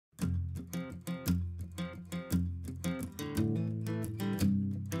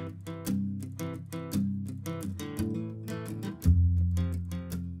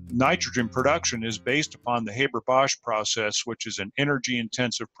nitrogen production is based upon the Haber-Bosch process, which is an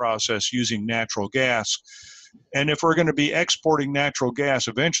energy-intensive process using natural gas. And if we're going to be exporting natural gas,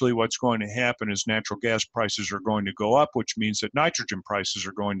 eventually what's going to happen is natural gas prices are going to go up, which means that nitrogen prices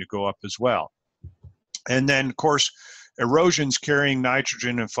are going to go up as well. And then, of course, erosion's carrying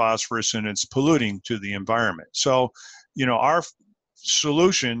nitrogen and phosphorus, and it's polluting to the environment. So, our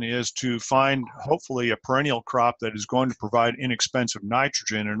solution is to find, hopefully, a perennial crop that is going to provide inexpensive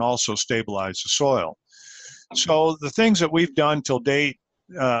nitrogen and also stabilize the soil. So the things that we've done till date,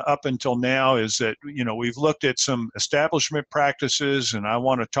 up until now, is that, we've looked at some establishment practices, and I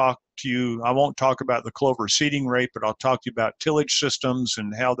want to talk to you, I won't talk about the clover seeding rate, but I'll talk to you about tillage systems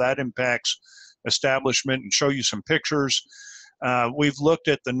and how that impacts establishment and show you some pictures. We've looked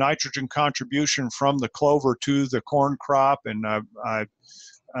at the nitrogen contribution from the clover to the corn crop, and I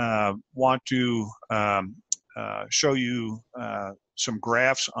want to show you some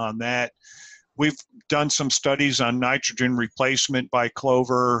graphs on that. We've done some studies on nitrogen replacement by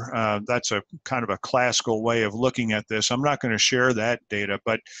clover. That's a kind of a classical way of looking at this. I'm not going to share that data,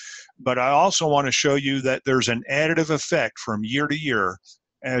 but I also want to show you that there's an additive effect from year to year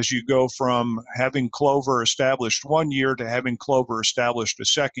as you go from having clover established one year to having clover established a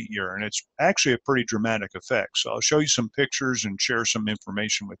second year. And it's actually a pretty dramatic effect. So I'll show you some pictures and share some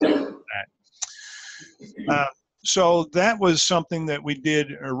information with you on that. So that was something that we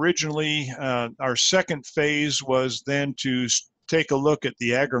did originally. Our second phase was then to take a look at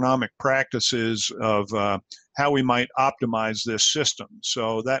the agronomic practices of how we might optimize this system.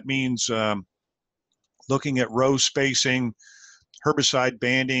 So that means looking at row spacing, herbicide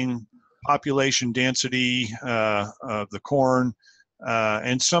banding, population density of the corn,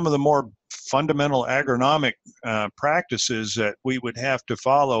 and some of the more fundamental agronomic practices that we would have to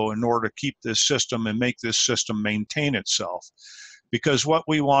follow in order to keep this system and make this system maintain itself. Because what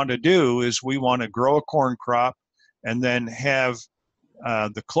we want to do is we want to grow a corn crop and then have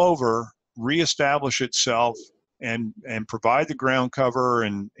the clover reestablish itself and provide the ground cover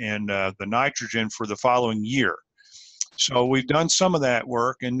and the nitrogen for the following year. So we've done some of that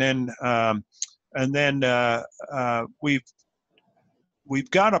work, and then we've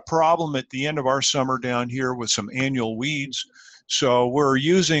got a problem at the end of our summer down here with some annual weeds. So we're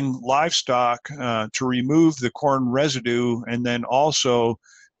using livestock to remove the corn residue and then also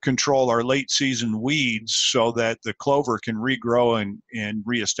control our late season weeds so that the clover can regrow and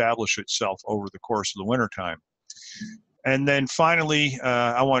reestablish itself over the course of the wintertime. And then finally,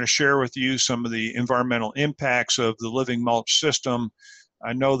 I want to share with you some of the environmental impacts of the living mulch system.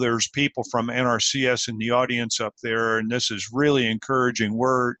 I know there's people from NRCS in the audience up there, and this is really encouraging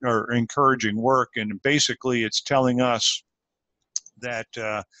work. And basically, it's telling us that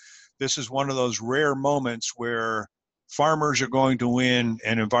this is one of those rare moments where farmers are going to win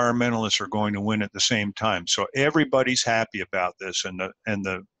and environmentalists are going to win at the same time. So everybody's happy about this, and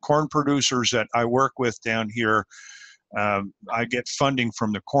the corn producers that I work with down here. I get funding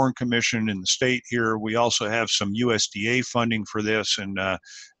from the Corn Commission in the state here. We also have some USDA funding for this, and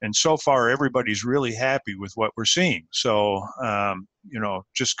so far everybody's really happy with what we're seeing. So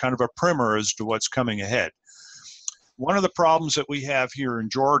just kind of a primer as to what's coming ahead. One of the problems that we have here in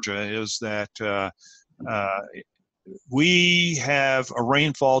Georgia is that we have a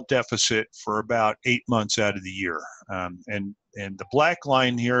rainfall deficit for about 8 months out of the year, and the black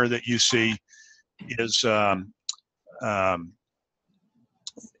line here that you see is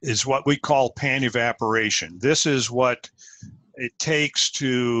what we call pan evaporation. This is what it takes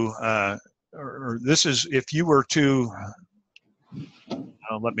to, or this is if you were to,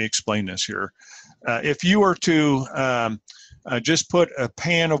 let me explain this here. If you were to just put a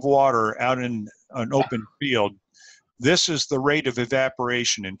pan of water out in an open field, this is the rate of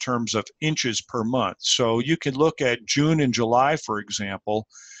evaporation in terms of inches per month. So you can look at June and July, for example,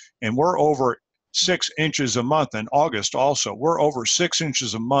 and we're over 6 inches a month. In August also, we're over 6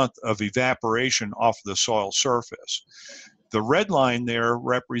 inches a month of evaporation off the soil surface. The red line there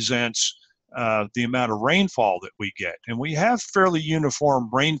represents the amount of rainfall that we get. And we have fairly uniform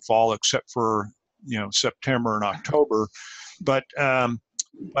rainfall except for, September and October. But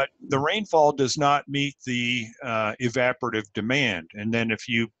the rainfall does not meet the evaporative demand. And then if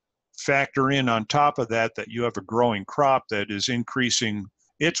you factor in on top of that you have a growing crop that is increasing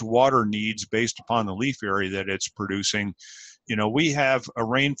its water needs based upon the leaf area that it's producing, we have a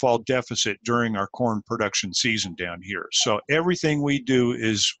rainfall deficit during our corn production season down here. So everything we do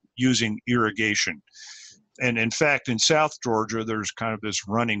is using irrigation. And in fact, in South Georgia, there's kind of this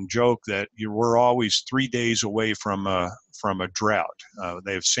running joke that we're always 3 days away from a drought.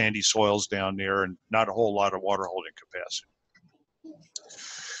 They have sandy soils down there and not a whole lot of water holding capacity.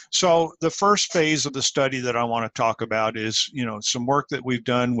 So the first phase of the study that I want to talk about is, some work that we've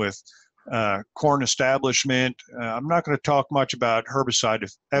done with corn establishment. I'm not going to talk much about herbicide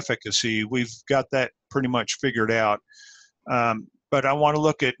efficacy. We've got that pretty much figured out. But I want to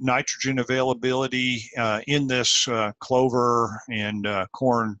look at nitrogen availability in this clover and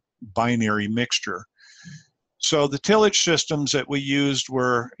corn binary mixture. So the tillage systems that we used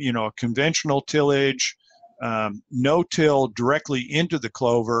were, a conventional tillage, no-till directly into the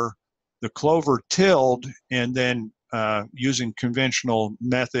clover tilled, and then using conventional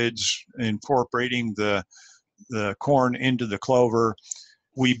methods, incorporating the corn into the clover.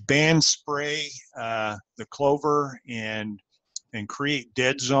 We band spray the clover and create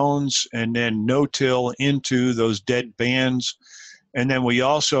dead zones, and then no-till into those dead bands. And then we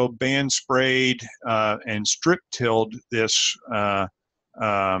also band sprayed and strip tilled this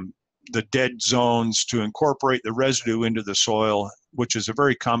the dead zones to incorporate the residue into the soil, which is a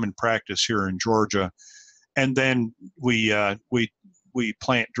very common practice here in Georgia. And then we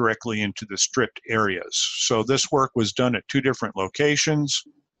plant directly into the stripped areas. So this work was done at 2 different locations.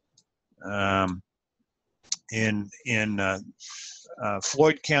 In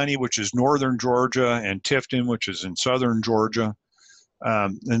Floyd County, which is northern Georgia, and Tifton, which is in southern Georgia.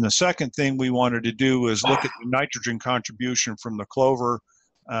 And the second thing we wanted to do was look at the nitrogen contribution from the clover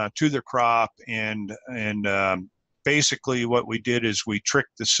to the crop, and basically what we did is we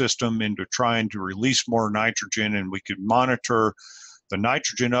tricked the system into trying to release more nitrogen, and we could monitor the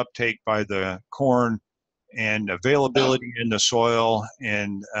nitrogen uptake by the corn and availability in the soil,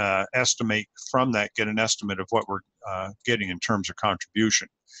 and estimate from that, get an estimate of what we're getting in terms of contribution.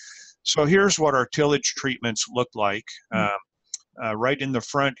 So here's what our tillage treatments look like. Right in the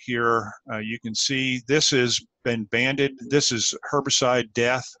front here, you can see this has been banded. This is herbicide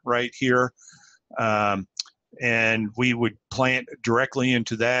death right here. And we would plant directly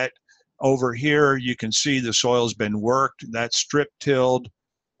into that. Over here, you can see the soil's been worked. That's strip tilled.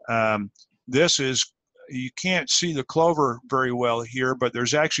 You can't see the clover very well here, but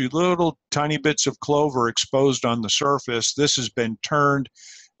there's actually little tiny bits of clover exposed on the surface. This has been turned,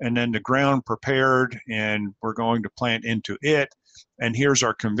 and then the ground prepared, and we're going to plant into it. And here's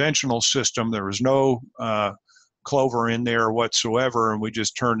our conventional system. There was no clover in there whatsoever, and we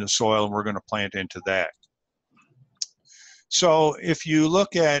just turned the soil, and we're going to plant into that. So if you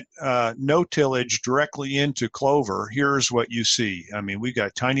look at no tillage directly into clover, here's what you see. I mean, we've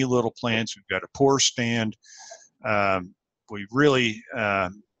got tiny little plants. We've got a poor stand. We really, I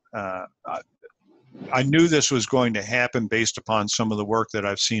knew this was going to happen based upon some of the work that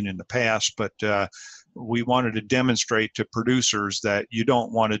I've seen in the past, but we wanted to demonstrate to producers that you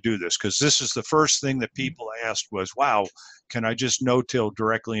don't want to do this, because this is the first thing that people asked was, wow, can I just no-till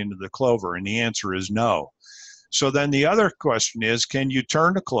directly into the clover? And the answer is no. So then the other question is, can you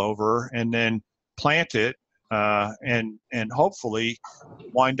turn the clover and then plant it and hopefully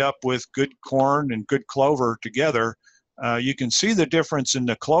wind up with good corn and good clover together? You can see the difference in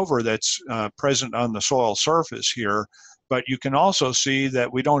the clover that's present on the soil surface here, but you can also see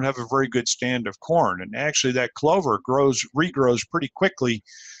that we don't have a very good stand of corn. And actually that clover regrows pretty quickly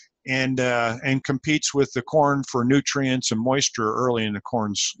and competes with the corn for nutrients and moisture early in the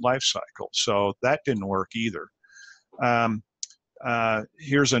corn's life cycle. So that didn't work either.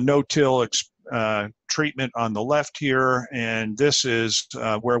 Here's a no-till treatment on the left here, and this is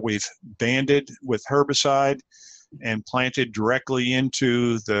where we've banded with herbicide and planted directly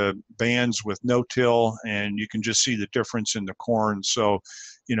into the bands with no-till, and you can just see the difference in the corn. So,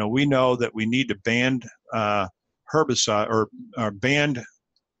 we know that we need to band herbicide or band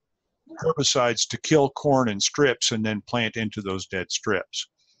herbicides to kill corn in strips and then plant into those dead strips.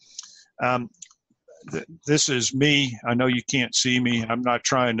 This is me. I know you can't see me. I'm not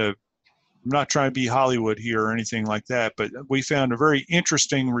trying to be Hollywood here or anything like that, but we found a very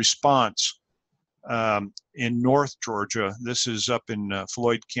interesting response in North Georgia. This is up in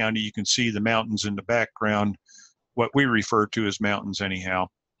Floyd County. You can see the mountains in the background, what we refer to as mountains anyhow.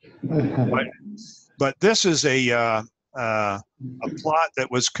 But this is a plot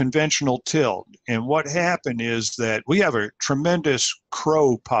that was conventional tilled. And what happened is that we have a tremendous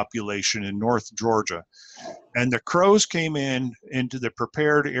crow population in North Georgia. And the crows came into the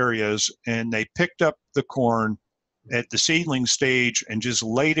prepared areas, and they picked up the corn at the seedling stage and just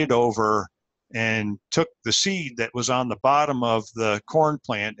laid it over and took the seed that was on the bottom of the corn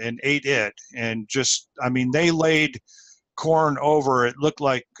plant and ate it. And they laid corn over, it looked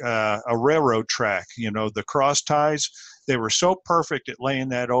like a railroad track, the cross ties. They were so perfect at laying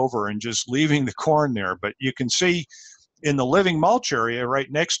that over and just leaving the corn there. But you can see in the living mulch area right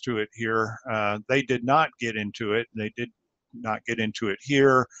next to it here, they did not get into it. They did not get into it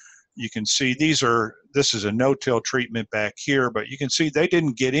here. You can see this is a no-till treatment back here, but you can see they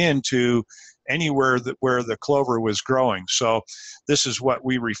didn't get into anywhere where the clover was growing. So this is what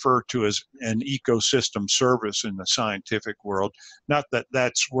we refer to as an ecosystem service in the scientific world. Not that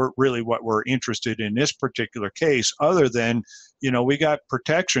that's really what we're interested in this particular case, other than, we got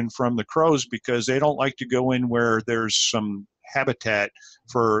protection from the crows because they don't like to go in where there's some habitat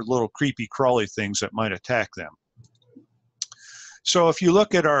for little creepy crawly things that might attack them. So if you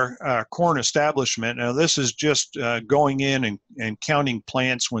look at our corn establishment, now this is just going in and counting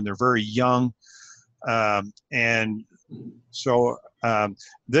plants when they're very young. And so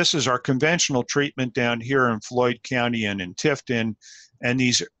this is our conventional treatment down here in Floyd County and in Tifton. And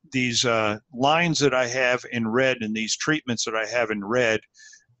these lines that I have in red and these treatments that I have in red,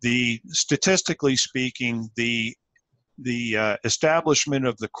 statistically speaking, the establishment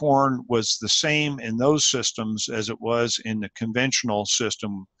of the corn was the same in those systems as it was in the conventional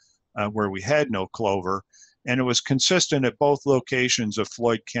system where we had no clover, and it was consistent at both locations of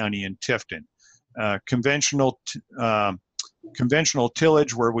Floyd County and Tifton. Conventional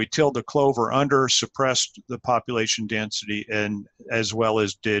tillage, where we tilled the clover under, suppressed the population density, and as well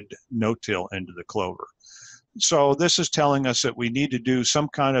as did no-till into the clover. So this is telling us that we need to do some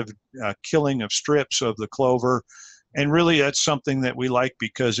kind of killing of strips of the clover. And really, that's something that we like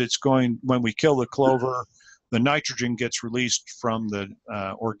because when we kill the clover, the nitrogen gets released from the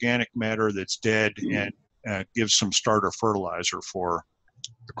organic matter that's dead and gives some starter fertilizer for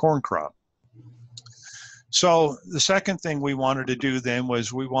the corn crop. So the second thing we wanted to do then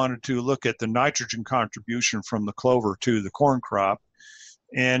was we wanted to look at the nitrogen contribution from the clover to the corn crop.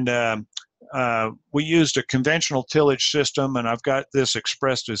 And we used a conventional tillage system, and I've got this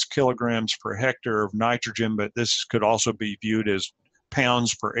expressed as kilograms per hectare of nitrogen, but this could also be viewed as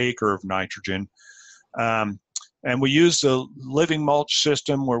pounds per acre of nitrogen. And we used the living mulch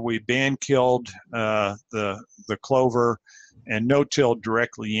system where we band killed the clover and no-tilled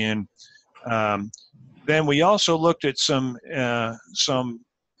directly in. Then we also looked at some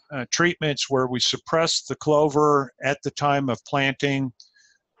treatments where we suppressed the clover at the time of planting,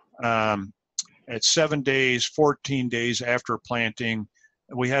 at 7 days, 14 days after planting.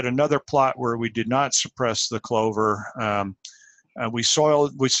 We had another plot where we did not suppress the clover. We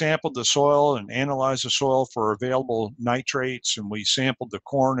sampled the soil and analyzed the soil for available nitrates, and we sampled the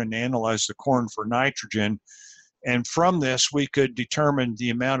corn and analyzed the corn for nitrogen. And from this, we could determine the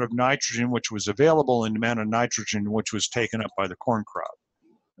amount of nitrogen which was available and the amount of nitrogen which was taken up by the corn crop.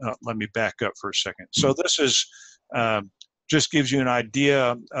 Let me back up for a second. So this is just gives you an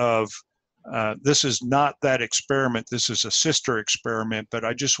idea of, this is not that experiment, this is a sister experiment, but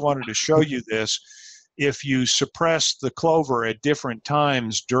I just wanted to show you this. If you suppress the clover at different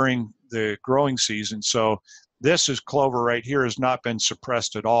times during the growing season, so this is clover right here has not been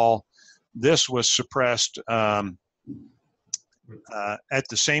suppressed at all. This was suppressed at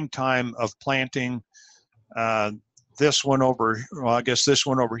the same time of planting. This one over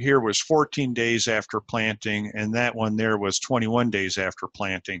here was 14 days after planting, and that one there was 21 days after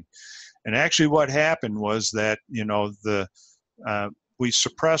planting. And actually what happened was that, we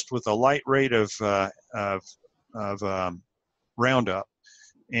suppressed with a light rate of Roundup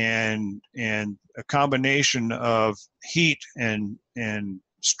and a combination of heat and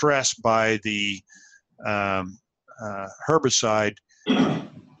stress by the herbicide.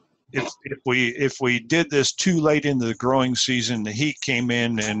 If we did this too late into the growing season, the heat came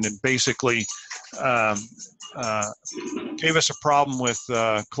in and basically gave us a problem with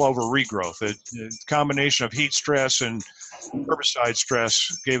clover regrowth. A combination of heat stress and herbicide stress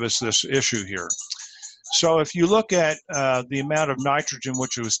gave us this issue here. So if you look at the amount of nitrogen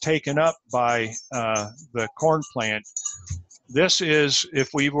which was taken up by the corn plant, this is, if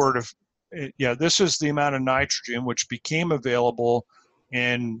we were to, this is the amount of nitrogen which became available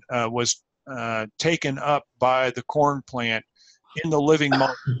and was taken up by the corn plant in the living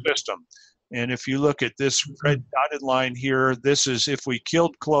mulch system. And if you look at this red dotted line here, this is if we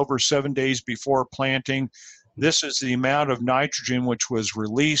killed clover 7 days before planting. This is the amount of nitrogen which was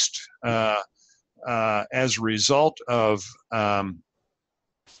released as a result of banding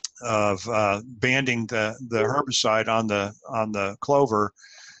the herbicide on the clover.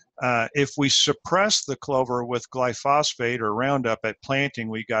 If we suppress the clover with glyphosate or Roundup at planting,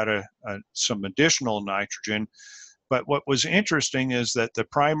 we got some additional nitrogen. But what was interesting is that the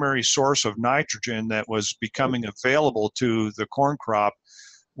primary source of nitrogen that was becoming available to the corn crop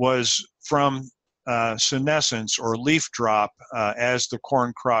was from senescence or leaf drop as the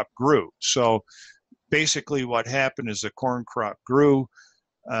corn crop grew. So basically what happened is the corn crop grew,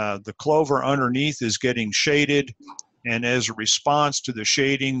 the clover underneath is getting shaded, And as a response to the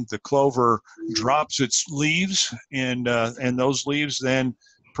shading, the clover drops its leaves, and those leaves then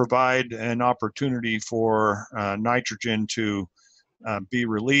provide an opportunity for nitrogen to be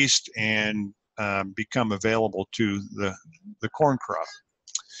released and become available to the corn crop.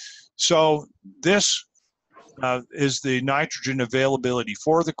 So this is the nitrogen availability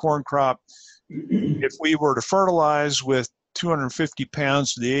for the corn crop. If we were to fertilize with 250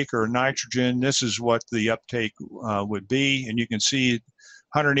 pounds to the acre of nitrogen, this is what the uptake would be. And you can see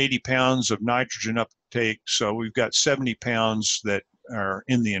 180 pounds of nitrogen uptake. So we've got 70 pounds that are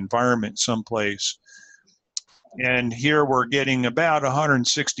in the environment someplace. And here we're getting about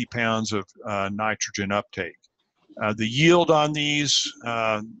 160 pounds of nitrogen uptake. The yield on these,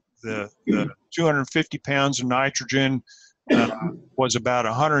 the 250 pounds of nitrogen was about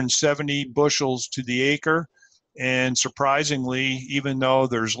 170 bushels to the acre. And surprisingly, even though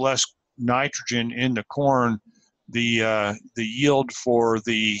there's less nitrogen in the corn, the yield for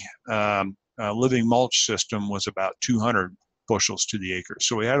the living mulch system was about 200 bushels to the acre.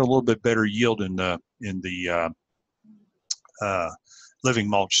 So we had a little bit better yield in the living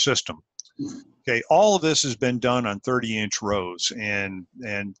mulch system. Okay, all of this has been done on 30-inch rows, and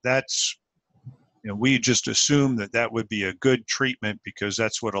that's, we just assume that would be a good treatment because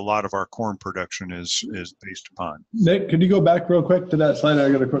that's what a lot of our corn production is based upon. Nick, could you go back real quick to that slide?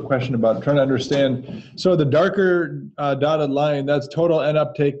 I got a quick question about it, trying to understand. So the darker dotted line, that's total N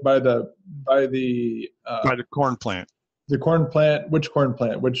uptake by the corn plant. The corn plant, which corn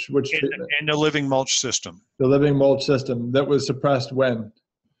plant? Which treatment? In the living mulch system. The living mulch system that was suppressed when?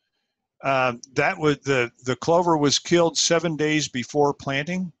 That was the clover was killed 7 days before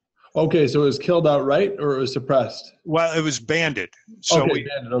planting. Okay, so it was killed outright, or it was suppressed? Well, it was banded. So okay,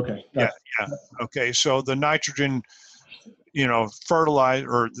 banded. Okay. Yeah. Okay, so the nitrogen, fertilizer,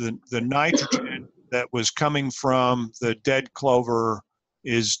 or the nitrogen that was coming from the dead clover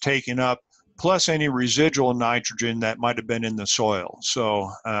is taken up, plus any residual nitrogen that might have been in the soil. So,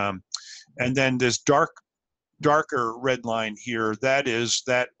 and then this darker red line here, that is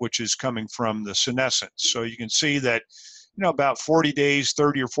that which is coming from the senescence. So you can see that, about 30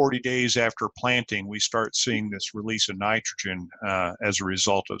 or 40 days after planting, we start seeing this release of nitrogen as a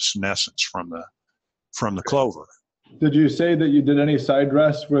result of senescence from the clover. Did you say that you did any side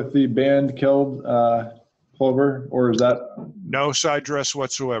dress with the band killed clover, or is that? No side dress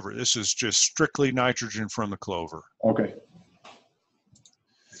whatsoever. This is just strictly nitrogen from the clover. Okay.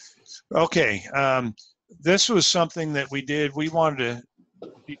 Okay. This was something that we did. We wanted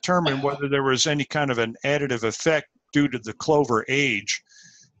to determine whether there was any kind of an additive effect due to the clover age.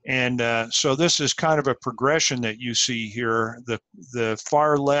 And so this is kind of a progression that you see here. The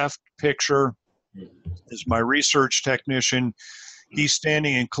far left picture is my research technician. He's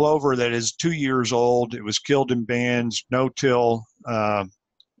standing in clover that is 2 years old. It was killed in bands, no-till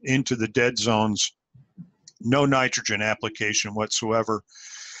into the dead zones, no nitrogen application whatsoever.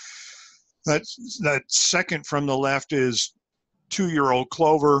 That second from the left is 2-year-old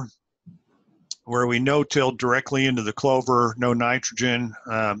clover, where we no-tilled directly into the clover, no nitrogen.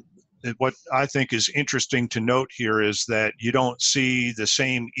 What I think is interesting to note here is that you don't see the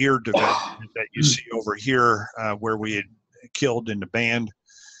same ear development that you see over here where we had killed in the band.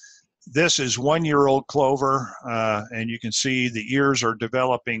 This is 1-year-old clover, and you can see the ears are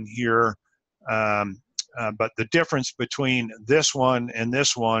developing here. But the difference between this one and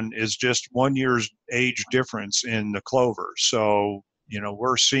this one is just 1 year's age difference in the clover. So,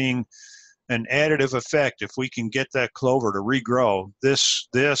 we're seeing an additive effect. If we can get that clover to regrow, this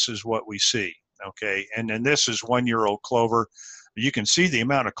is what we see. Okay, and then this is 1-year-old clover. You can see the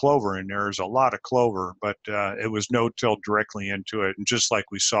amount of clover in there is a lot of clover, but it was no-tilled directly into it. And just like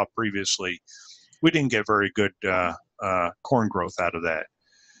we saw previously, we didn't get very good corn growth out of that.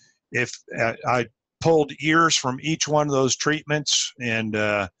 If I pulled ears from each one of those treatments and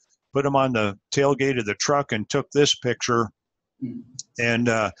put them on the tailgate of the truck and took this picture, and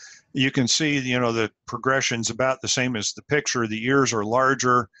you can see, the progression's about the same as the picture. The ears are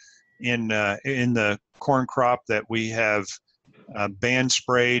larger in the corn crop that we have band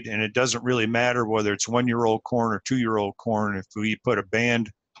sprayed, and it doesn't really matter whether it's 1-year-old corn or 2-year-old corn. If we put a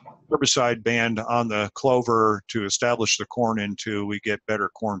herbicide band on the clover to establish the corn into, we get better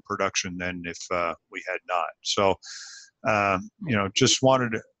corn production than if we had not. So, just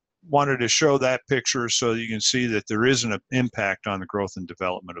wanted to show that picture so you can see that there is an impact on the growth and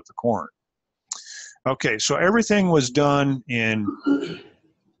development of the corn. Okay, so everything was done in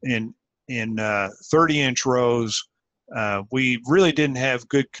 30-inch rows. We really didn't have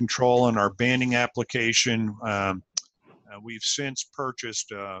good control on our banding application. We've since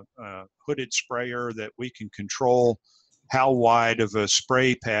purchased a hooded sprayer that we can control how wide of a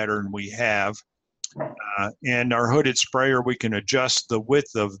spray pattern we have. And our hooded sprayer, we can adjust the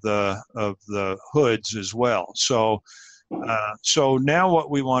width of the hoods as well. So now what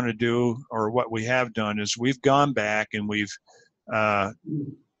we want to do, or what we have done, is we've gone back and we've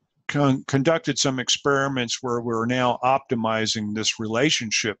conducted some experiments where we're now optimizing this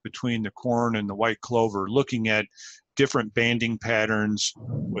relationship between the corn and the white clover, looking at different banding patterns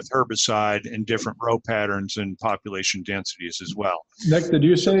with herbicide and different row patterns and population densities as well. Nick, did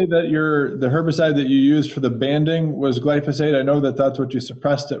you say that the herbicide that you used for the banding was glyphosate? I know that that's what you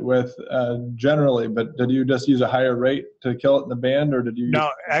suppressed it with generally, but did you just use a higher rate to kill it in the band, or did you?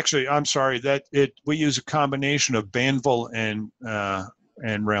 No, actually, I'm sorry. We use a combination of Banville and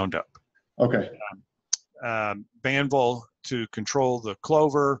Roundup. Okay. Banville to control the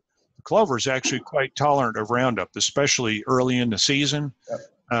clover. The clover is actually quite tolerant of Roundup, especially early in the season.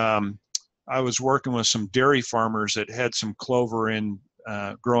 Yep. I was working with some dairy farmers that had some clover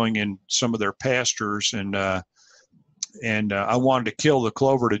growing in some of their pastures, and I wanted to kill the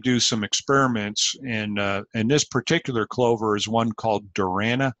clover to do some experiments. And this particular clover is one called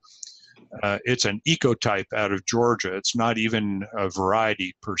Durana. It's an ecotype out of Georgia. It's not even a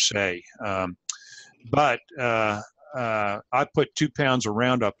variety per se. But I put 2 pounds of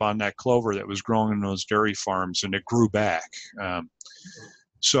Roundup on that clover that was growing in those dairy farms, and it grew back.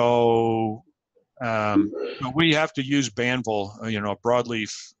 So we have to use Banville, a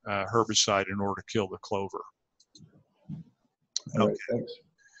broadleaf herbicide, in order to kill the clover. Okay. Right, thanks.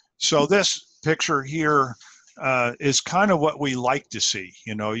 So this picture here is kind of what we like to see.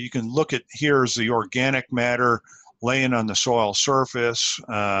 You can look at, here's the organic matter laying on the soil surface.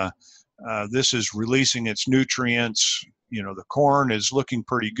 This is releasing its nutrients. The corn is looking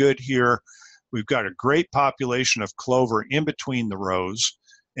pretty good here. We've got a great population of clover in between the rows.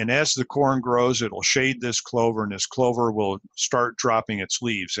 And as the corn grows, it'll shade this clover, and this clover will start dropping its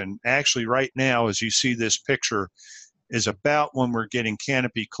leaves. And actually right now, as you see this picture, is about when we're getting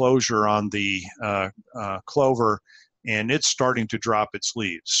canopy closure on the clover, and it's starting to drop its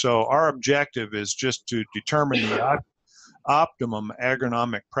leaves. So our objective is just to determine the optimum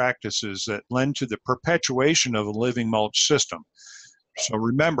agronomic practices that lend to the perpetuation of a living mulch system. So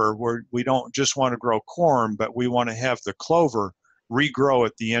remember, we don't just want to grow corn, but we want to have the clover regrow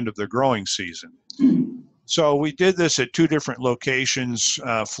at the end of the growing season. So we did this at 2 different locations,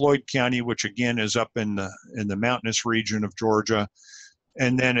 Floyd County, which again is up in the mountainous region of Georgia,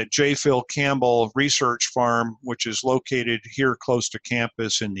 and then at J. Phil Campbell Research Farm, which is located here close to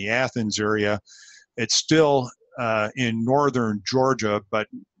campus in the Athens area. It's still in northern Georgia, but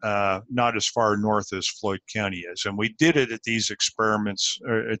not as far north as Floyd County is. And we did it at these experiments,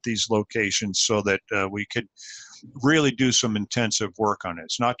 at these locations, so that we could really do some intensive work on it.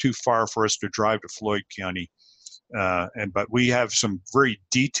 It's not too far for us to drive to Floyd County, but we have some very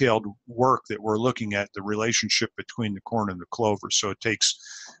detailed work that we're looking at the relationship between the corn and the clover. So it takes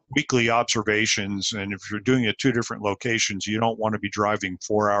weekly observations, and if you're doing it at 2 different locations, you don't want to be driving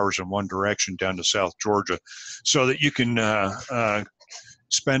 4 hours in one direction down to South Georgia, so that you can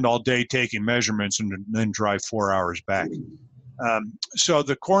spend all day taking measurements and then drive 4 hours back. So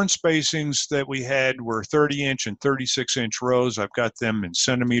the corn spacings that we had were 30-inch and 36-inch rows. I've got them in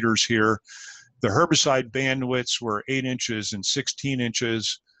centimeters here. The herbicide bandwidths were 8 inches and 16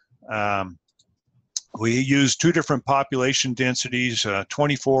 inches. We used 2 different population densities,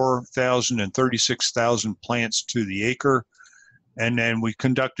 24,000 and 36,000 plants to the acre. And then we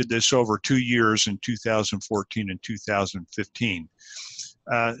conducted this over 2 years in 2014 and 2015.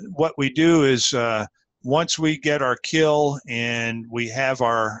 What we do is, once we get our kill and we have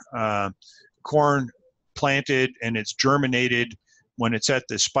our corn planted and it's germinated, when it's at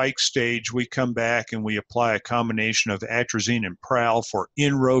the spike stage, we come back and we apply a combination of atrazine and prowl for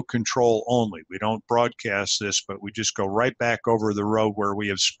in-row control only. We don't broadcast this, but we just go right back over the row where we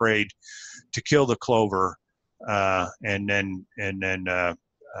have sprayed to kill the clover, and then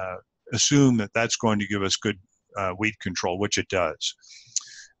assume that that's going to give us good weed control, which it does.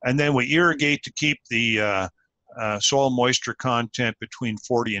 And then we irrigate to keep the soil moisture content between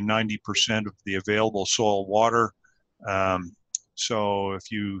 40 and 90% of the available soil water. So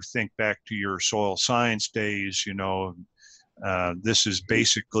if you think back to your soil science days, this is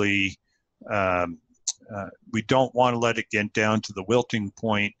basically, we don't want to let it get down to the wilting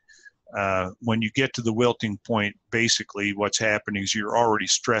point. When you get to the wilting point, basically what's happening is you're already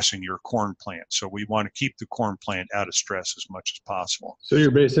stressing your corn plant. So we want to keep the corn plant out of stress as much as possible. So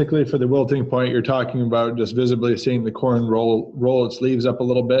you're basically, for the wilting point, you're talking about just visibly seeing the corn roll its leaves up a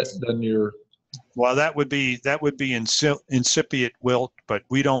little bit, then you're Well, that would be incipient wilt, but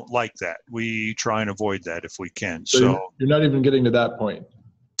we don't like that. We try and avoid that if we can. So you're not even getting to that point.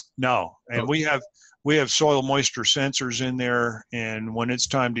 No, and we have soil moisture sensors in there, and when it's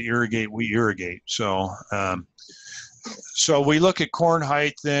time to irrigate, we irrigate. So so we look at corn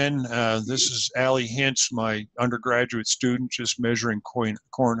height then. This is Allie Hintz, my undergraduate student, just measuring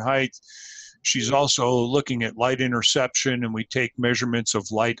corn height. She's also looking at light interception, and we take measurements of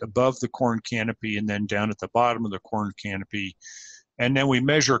light above the corn canopy and then down at the bottom of the corn canopy. And then we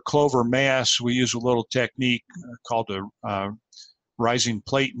measure clover mass. We use a little technique called a rising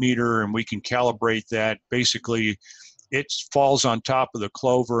plate meter, and we can calibrate that. Basically, it falls on top of the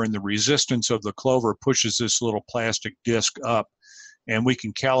clover, and the resistance of the clover pushes this little plastic disc up, and we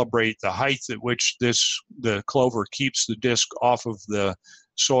can calibrate the height at which the clover keeps the disc off of the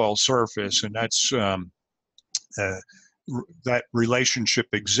soil surface, and that's that relationship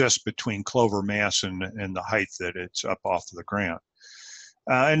exists between clover mass and the height that it's up off of the ground.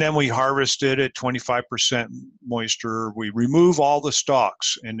 And then we harvest it at 25% moisture. We remove all the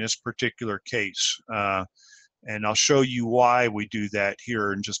stalks in this particular case. And I'll show you why we do that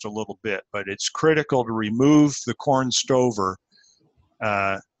here in just a little bit. But it's critical to remove the corn stover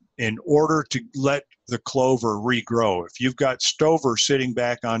in order to let the clover regrow. If you've got stover sitting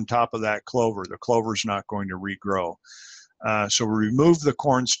back on top of that clover, the clover's not going to regrow. So we remove the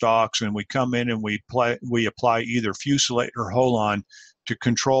corn stalks, and we come in and we apply either Fusilate or Holon to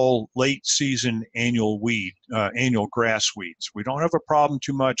control late season annual grass weeds. We don't have a problem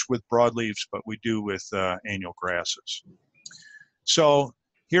too much with broadleaves, but we do with annual grasses. So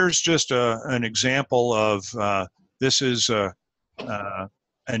here's just an example of this is an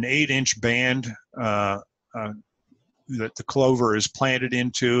 8-inch band that the clover is planted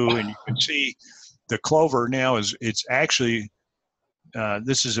into, and you can see the clover now it's actually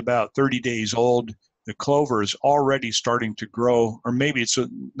this is about 30 days old. The clover is already starting to grow, or maybe it's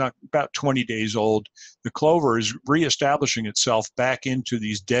not about 20 days old. The clover is reestablishing itself back into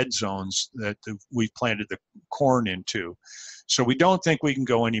these dead zones that we've planted the corn into. So we don't think we can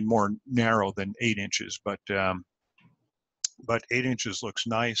go any more narrow than 8 inches, but 8 inches looks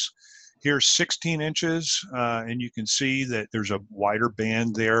nice. Here's 16 inches, and you can see that there's a wider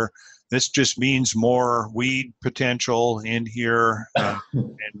band there. This just means more weed potential in here.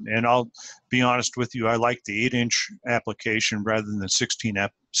 And I'll be honest with you, I like the 8-inch application rather than the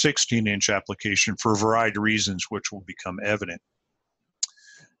 16-inch application for a variety of reasons, which will become evident.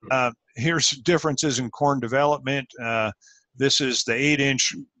 Here's differences in corn development. This is the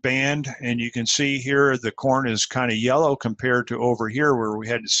 8-inch band, and you can see here the corn is kind of yellow compared to over here where we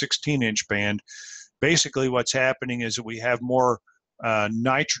had a 16-inch band. Basically what's happening is that we have more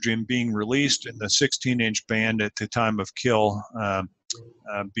nitrogen being released in the 16-inch band at the time of kill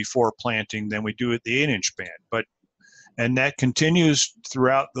before planting than we do at the 8-inch band. And that continues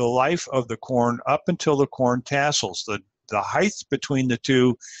throughout the life of the corn up until the corn tassels. The height between the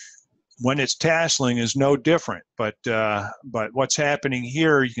two when it's tasseling is no different, but what's happening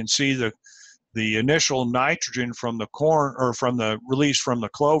here, you can see the initial nitrogen from the corn, or from the release from the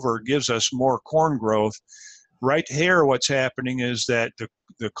clover, gives us more corn growth. Right here, what's happening is that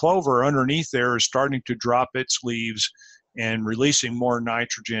the clover underneath there is starting to drop its leaves and releasing more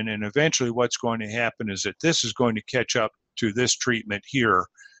nitrogen, and eventually what's going to happen is that this is going to catch up to this treatment here,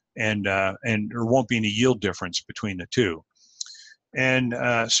 and there won't be any yield difference between the two. And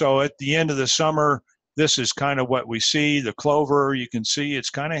so at the end of the summer, this is kind of what we see. The clover, you can see it's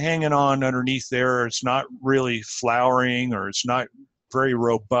kind of hanging on underneath there. It's not really flowering, or it's not very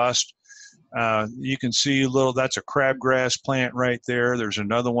robust. You can see that's a crabgrass plant right there. There's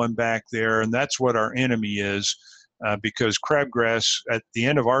another one back there, and that's what our enemy is, because crabgrass, at the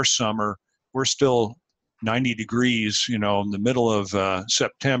end of our summer, we're still 90 degrees, in the middle of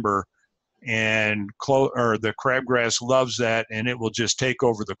September, and the crabgrass loves that, and it will just take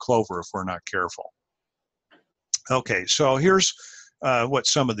over the clover if we're not careful. Okay, so here's what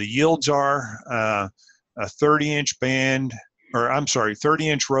some of the yields are. A 30-inch band,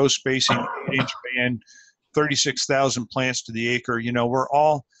 30-inch row spacing, 8-inch band, 36,000 plants to the acre. We're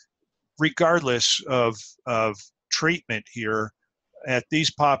all, regardless of treatment here, at these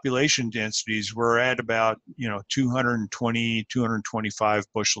population densities, we're at about 220, 225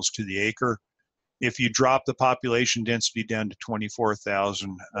 bushels to the acre. If you drop the population density down to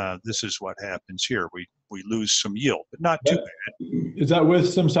 24,000, this is what happens here. We lose some yield, but not too bad. Is that with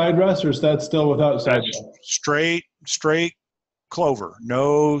some side dress, or is that still without side dress? Straight clover,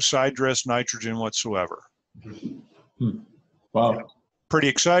 no side dress nitrogen whatsoever. Wow. Yeah. Pretty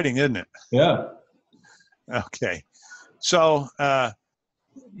exciting, isn't it? Yeah. Okay. So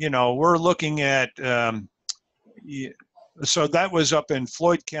we're looking at, so that was up in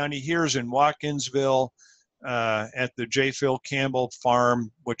Floyd County. Here's in Watkinsville at the J. Phil Campbell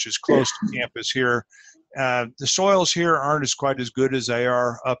farm, which is close to campus here. The soils here aren't quite as good as they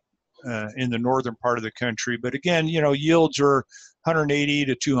are up in the northern part of the country. But again, yields are 180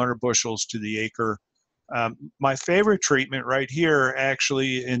 to 200 bushels to the acre. My favorite treatment right here,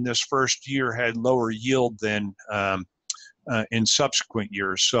 actually, in this first year had lower yield than in subsequent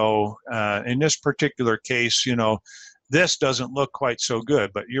years. So in this particular case, this doesn't look quite so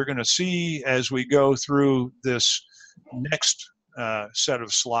good, but you're going to see as we go through this next set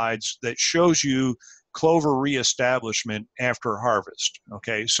of slides that shows you clover reestablishment after harvest.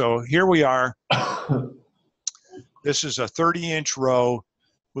 Okay, so here we are. This is a 30-inch row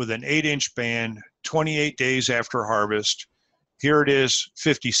with an 8-inch band, 28 days after harvest. Here it is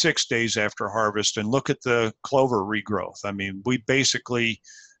 56 days after harvest, and look at the clover regrowth. I mean, we basically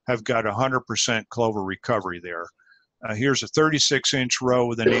have got 100% clover recovery there. Here's a 36-inch row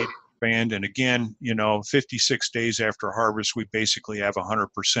with an 8-inch band, and again, 56 days after harvest, we basically have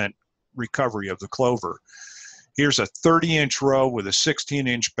 100% recovery of the clover. Here's a 30-inch row with a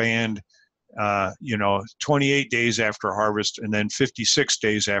 16-inch band, 28 days after harvest, and then 56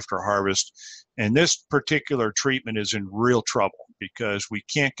 days after harvest. And this particular treatment is in real trouble because we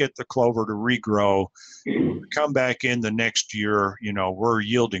can't get the clover to regrow. Come back in the next year, we're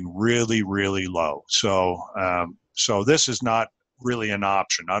yielding really, really low. So this is not really an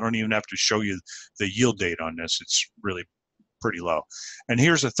option. I don't even have to show you the yield date on this. It's really pretty low. And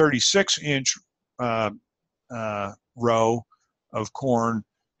here's a 36-inch row of corn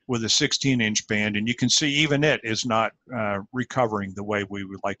with a 16-inch band, and you can see even it is not recovering the way we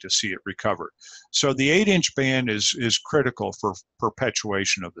would like to see it recover. So the 8-inch band is critical for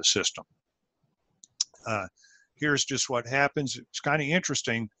perpetuation of the system. Here's just what happens. It's kind of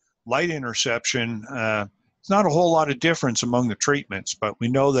interesting. Light interception, it's not a whole lot of difference among the treatments, but we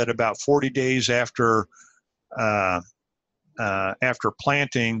know that about 40 days after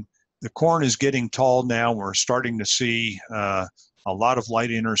planting, the corn is getting tall now. We're starting to see a lot of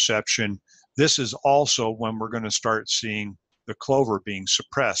light interception. This is also when we're going to start seeing the clover being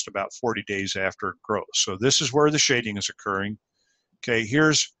suppressed about 40 days after growth. So this is where the shading is occurring. Okay,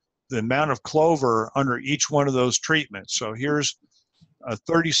 here's the amount of clover under each one of those treatments. So here's a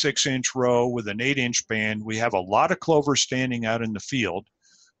 36-inch row with an 8-inch band. We have a lot of clover standing out in the field,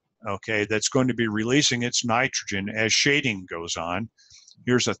 okay, that's going to be releasing its nitrogen as shading goes on.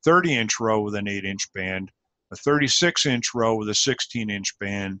 Here's a 30-inch row with an 8-inch band, a 36-inch row with a 16-inch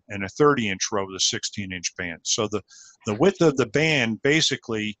band, and a 30-inch row with a 16-inch band. So the width of the band,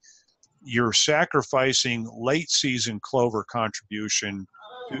 basically, you're sacrificing late season clover contribution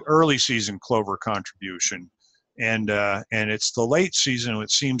to early season clover contribution. And it's the late season that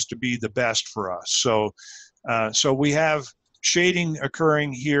seems to be the best for us. So we have shading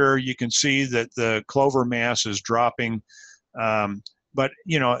occurring here. You can see that the clover mass is dropping. But,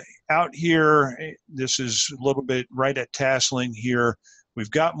 out here, this is a little bit right at tasseling here.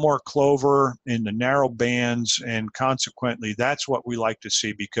 We've got more clover in the narrow bands, and consequently, that's what we like to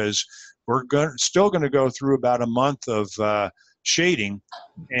see because we're still going to go through about a month of shading,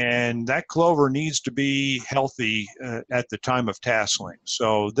 and that clover needs to be healthy at the time of tasseling.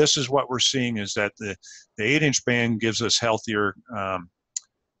 So this is what we're seeing is that the 8-inch band gives us healthier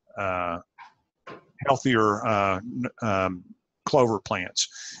clover plants.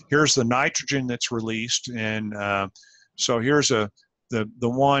 Here's the nitrogen that's released, and so here's the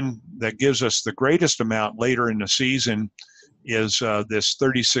one that gives us the greatest amount later in the season is this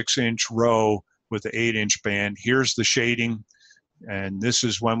 36-inch row with the 8-inch band. Here's the shading, and this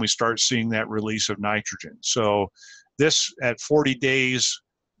is when we start seeing that release of nitrogen. So this at 40 days,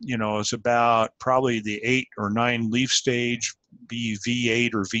 is about probably the 8 or 9 leaf stage, be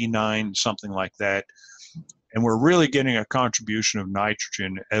V8 or V9, something like that. And we're really getting a contribution of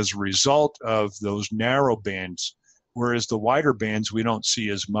nitrogen as a result of those narrow bands, whereas the wider bands we don't see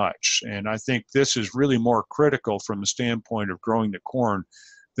as much. And I think this is really more critical from the standpoint of growing the corn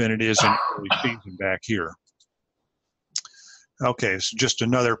than it is in early season back here. Okay, so just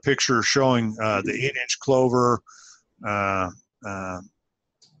another picture showing the 8-inch clover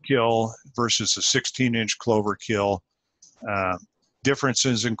kill versus the 16-inch clover kill.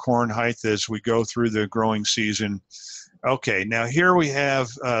 Differences in corn height as we go through the growing season. Okay, now here we have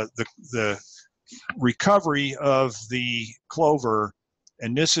the recovery of the clover,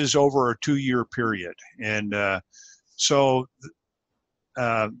 and this is over a 2-year period. And so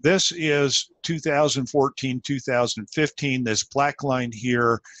this is 2014, 2015. This black line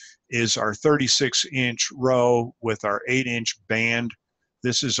here is our 36-inch row with our 8-inch band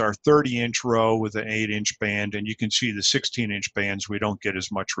This is our 30-inch row with an 8-inch band, and you can see the 16-inch bands, we don't get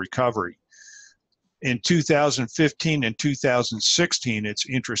as much recovery. In 2015 and 2016, it's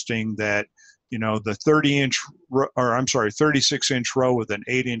interesting that, you know, the 36-inch row with an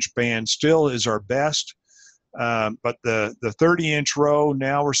 8-inch band still is our best. But the 30-inch row,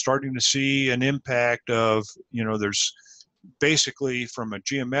 now we're starting to see an impact of, you know, there's basically, from a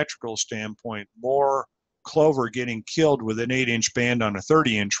geometrical standpoint, more clover getting killed with an 8-inch band on a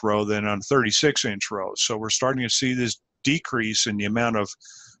 30-inch row than on a 36-inch row. So we're starting to see this decrease in the amount of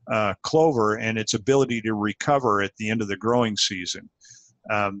clover and its ability to recover at the end of the growing season.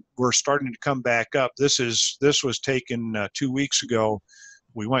 We're starting to come back up. This was taken 2 weeks ago.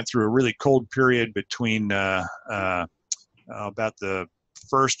 We went through a really cold period between about the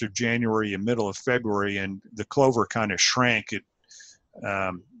 1st of January and middle of February, and the clover kind of shrank. It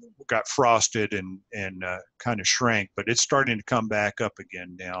got frosted and kind of shrank, but it's starting to come back up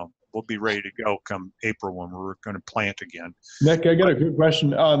again now. We'll be ready to go come April when we're going to plant again. Nick, I got a quick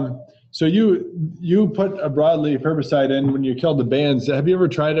question. So you put a broadleaf herbicide in when you killed the bands. Have you ever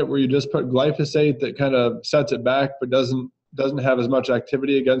tried it where you just put glyphosate that kind of sets it back but doesn't have as much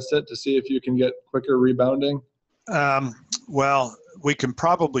activity against it, to see if you can get quicker rebounding? Well, we can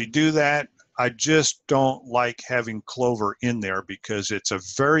probably do that. I just don't like having clover in there because it's a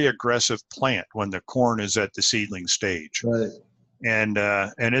very aggressive plant when the corn is at the seedling stage. Right.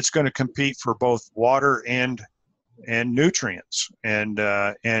 And it's going to compete for both water and nutrients. And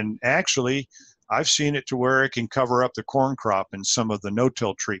actually, I've seen it to where it can cover up the corn crop in some of the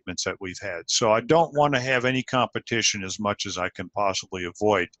no-till treatments that we've had. So I don't want to have any competition as much as I can possibly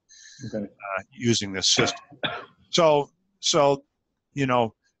avoid using this system. So you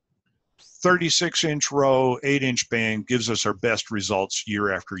know, 36-inch row, 8-inch band gives us our best results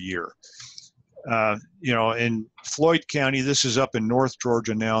year after year. You know, in Floyd County, this is up in North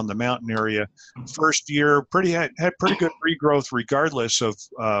Georgia now in the mountain area. First year, had pretty good regrowth regardless of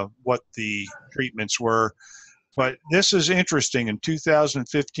what the treatments were. But this is interesting. In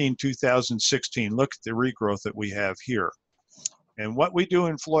 2015, 2016, look at the regrowth that we have here. And what we do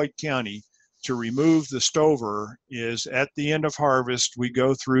in Floyd County to remove the stover is at the end of harvest, we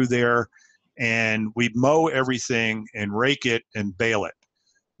go through there and we mow everything and rake it and bale it.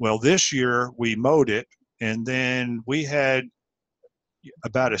 Well, this year we mowed it, and then we had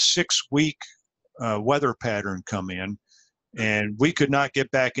about a 6-week weather pattern come in, and we could not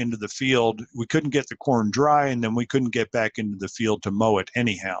get back into the field. We couldn't get the corn dry, and then we couldn't get back into the field to mow it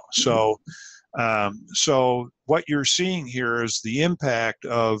anyhow. So what you're seeing here is the impact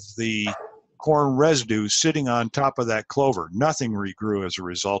of the corn residue sitting on top of that clover. Nothing regrew as a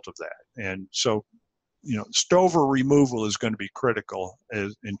result of that. And so, you know, stover removal is going to be critical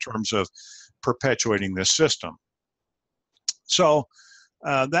in terms of perpetuating this system. So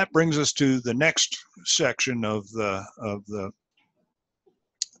that brings us to the next section of the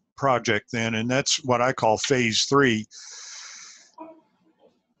project then, and that's what I call phase 3.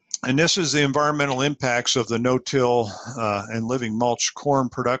 And this is the environmental impacts of the no-till and living mulch corn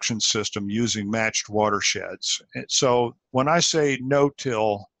production system using matched watersheds. So when I say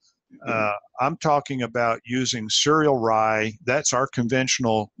no-till, I'm talking about using cereal rye. That's our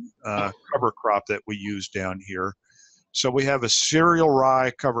conventional cover crop that we use down here. So we have a cereal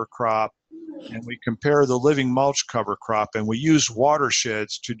rye cover crop, and we compare the living mulch cover crop, and we use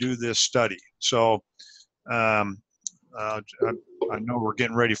watersheds to do this study. So I know we're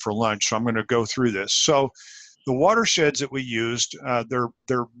getting ready for lunch, so I'm going to go through this. So the watersheds that we used,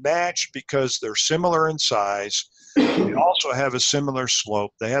 they're matched because they're similar in size. They also have a similar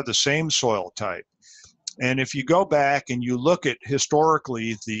slope. They have the same soil type. And if you go back and you look at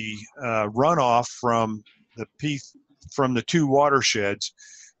historically the runoff from the two watersheds,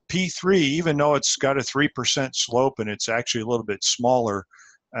 P3, even though it's got a 3% slope and it's actually a little bit smaller,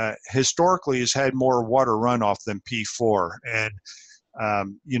 historically has had more water runoff than P4. And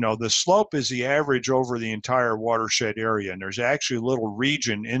you know, the slope is the average over the entire watershed area, and there's actually a little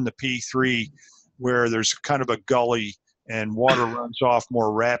region in the P3 where there's kind of a gully and water runs off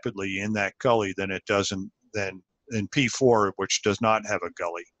more rapidly in that gully than it does in P4, which does not have a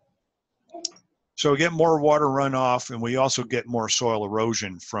gully. So we get more water runoff, and we also get more soil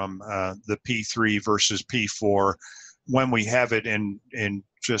erosion from the P3 versus P4 when we have it in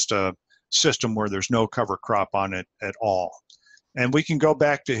just a system where there's no cover crop on it at all. And we can go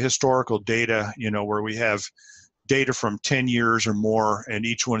back to historical data, you know, where we have data from 10 years or more in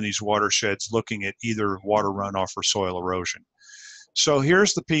each one of these watersheds looking at either water runoff or soil erosion. So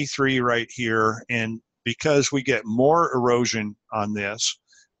here's the P3 right here, and because we get more erosion on this,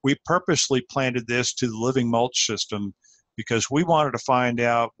 we purposely planted this to the living mulch system because we wanted to find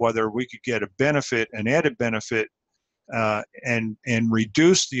out whether we could get a benefit, an added benefit, and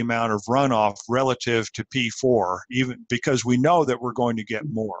reduce the amount of runoff relative to P4, even because we know that we're going to get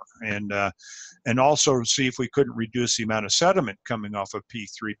more, and also see if we couldn't reduce the amount of sediment coming off of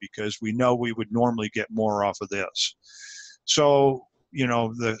P3, because we know we would normally get more off of this. So, you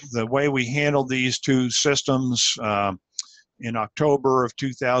know, the way we handled these two systems, in October of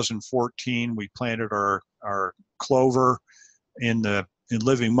 2014, we planted our clover in the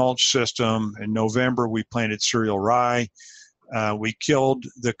living mulch system. In November, we planted cereal rye. We killed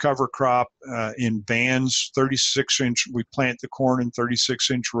the cover crop in bands, 36-inch. We plant the corn in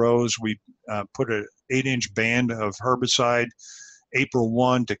 36-inch rows. We put an 8-inch band of herbicide April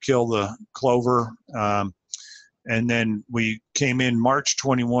 1 to kill the clover. And then we came in March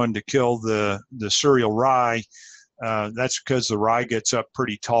 21 to kill the cereal rye. That's because the rye gets up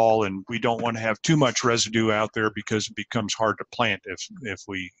pretty tall, and we don't want to have too much residue out there because it becomes hard to plant if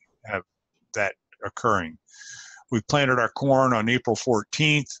we have that occurring. We planted our corn on April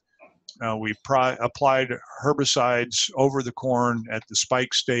 14th. We applied herbicides over the corn at the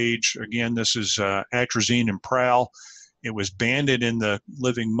spike stage. Again, this is atrazine and prowl. It was banded in the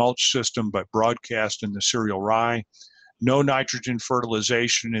living mulch system, but broadcast in the cereal rye. No nitrogen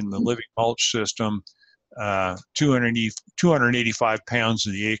fertilization in the living mulch system. 285 pounds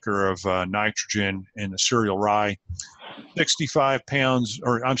of the acre of nitrogen in the cereal rye. 60 pounds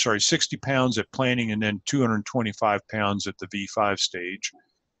at planting, and then 225 pounds at the V5 stage.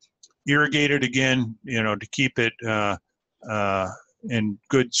 Irrigated again, you know, to keep it in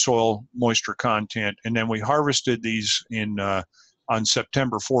good soil moisture content, and then we harvested these on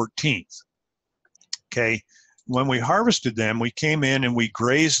September 14th. Okay, when we harvested them, we came in and we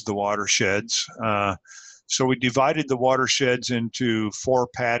grazed the watersheds. So we divided the watersheds into 4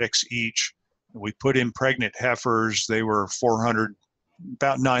 paddocks each. We put in pregnant heifers. They were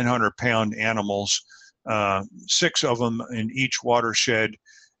about 900-pound animals, 6 of them in each watershed.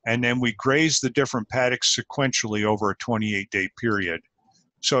 And then we grazed the different paddocks sequentially over a 28-day period.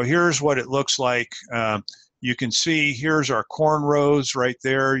 So here's what it looks like. You can see here's our corn rows right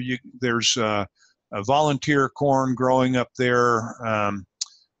there. There's a volunteer corn growing up there.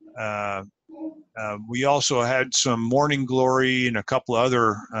 We also had some morning glory and a couple of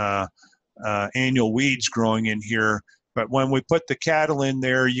other annual weeds growing in here. But when we put the cattle in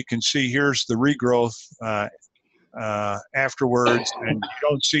there, you can see here's the regrowth afterwards, and you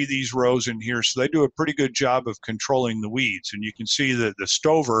don't see these rows in here. So they do a pretty good job of controlling the weeds. And you can see that the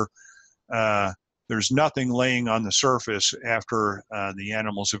stover, there's nothing laying on the surface after the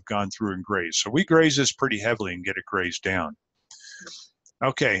animals have gone through and grazed. So we graze this pretty heavily and get it grazed down.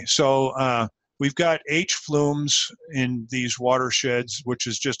 Okay, so we've got H flumes in these watersheds, which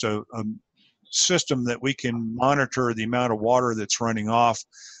is just a system that we can monitor the amount of water that's running off.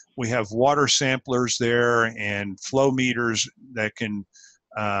 We have water samplers there and flow meters that can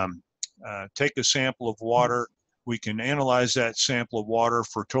take a sample of water. We can analyze that sample of water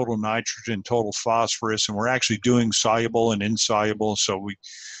for total nitrogen, total phosphorus, and we're actually doing soluble and insoluble. So we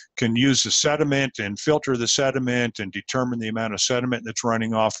can use the sediment and filter the sediment and determine the amount of sediment that's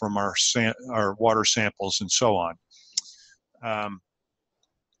running off from our water samples and so on.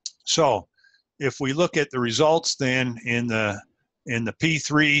 So if we look at the results then in the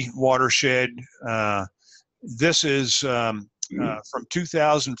P3 watershed, this is from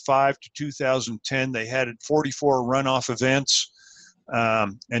 2005 to 2010, they had 44 runoff events,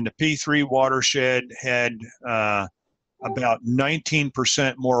 and the P3 watershed had about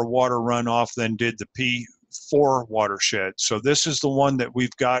 19% more water runoff than did the P4 watershed. So this is the one that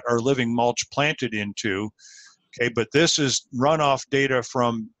we've got our living mulch planted into. Okay, but this is runoff data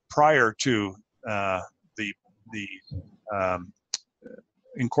from prior to the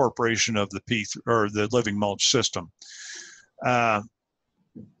incorporation of the P3 or the living mulch system.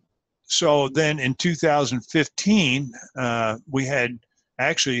 So then in 2015, we had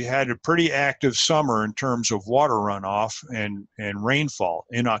actually had a pretty active summer in terms of water runoff and rainfall.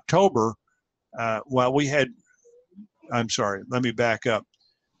 In October, we had, I'm sorry, let me back up.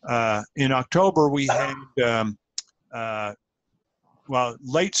 In October, we had,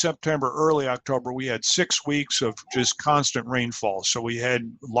 late September, early October, we had 6 weeks of just constant rainfall. So we had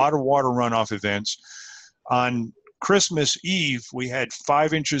a lot of water runoff events. On Christmas Eve, we had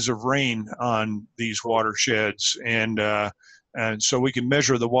 5 inches of rain on these watersheds, and so we can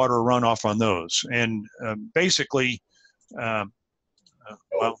measure the water runoff on those. And basically,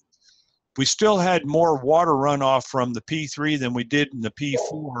 we still had more water runoff from the P3 than we did in the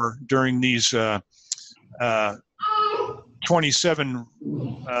P4 during these 27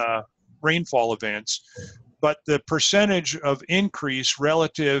 rainfall events. but the percentage of increase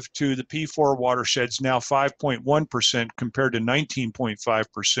relative to the P4 watersheds now 5.1% compared to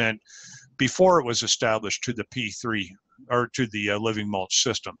 19.5% before it was established to the P3 or to the living mulch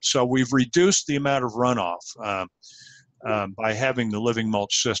system. So we've reduced the amount of runoff by having the living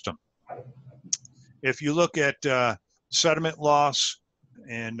mulch system. If you look at sediment loss,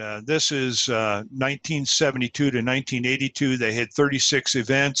 and this is 1972 to 1982, they had 36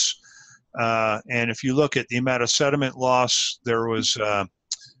 events. And if you look at the amount of sediment loss, there was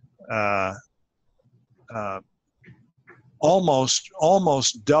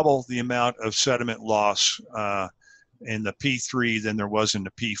almost double the amount of sediment loss in the P3 than there was in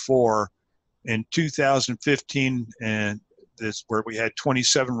the P4. In 2015, and this where we had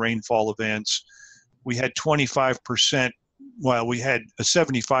 27 rainfall events, we had 25%. Well, we had a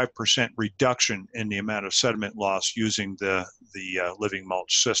 75% reduction in the amount of sediment loss using the living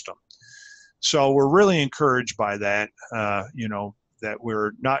mulch system. So we're really encouraged by that, that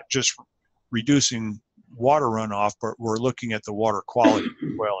we're not just reducing water runoff, but we're looking at the water quality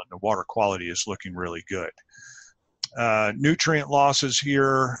as well, and the water quality is looking really good. Nutrient losses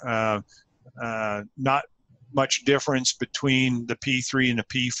here, not much difference between the P3 and the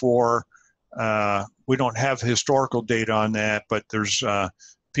P4. We don't have historical data on that, but there's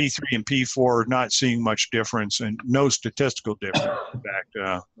P3 and P4 not seeing much difference, and no statistical difference. In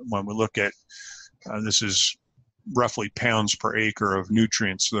fact, when we look at this is roughly pounds per acre of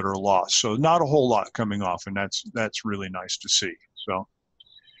nutrients that are lost. So not a whole lot coming off, and that's really nice to see. So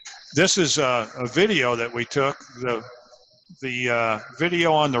this is a video that we took. The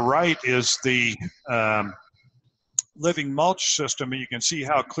video on the right is the living mulch system, and you can see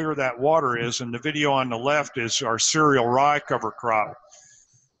how clear that water is. And the video on the left is our cereal rye cover crop.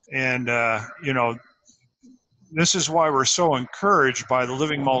 And, this is why we're so encouraged by the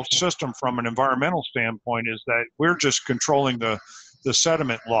living mulch system from an environmental standpoint, is that we're just controlling the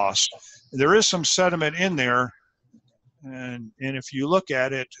sediment loss. There is some sediment in there, and if you look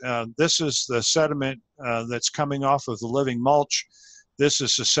at it, this is the sediment that's coming off of the living mulch. This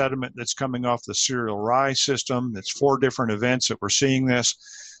is the sediment that's coming off the cereal rye system. It's 4 different events that we're seeing this.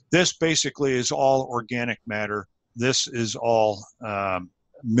 This basically is all organic matter. This is all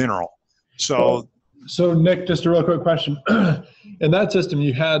mineral. So Nick, just a real quick question. In that system,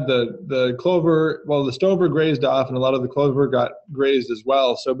 you had the clover, well, the stover grazed off, and a lot of the clover got grazed as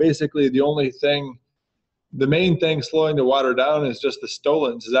well. So basically the main thing slowing the water down is just the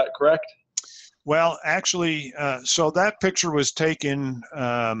stolons. Is that correct? Well, actually, so that picture was taken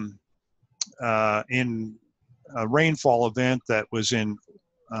in a rainfall event that was in,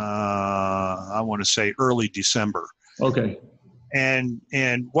 I want to say, early December. Okay. And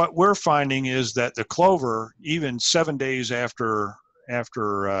what we're finding is that the clover, even 7 days after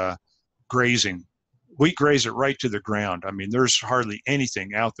grazing, we graze it right to the ground. I mean, there's hardly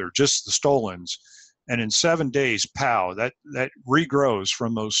anything out there, just the stolons. And in 7 days, pow, that regrows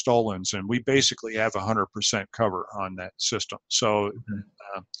from those stolons, and we basically have 100% cover on that system. So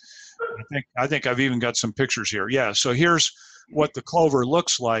I think I've even got some pictures here. Yeah, so here's what the clover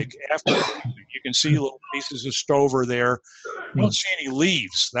looks like after. You can see little pieces of stover there. You don't see any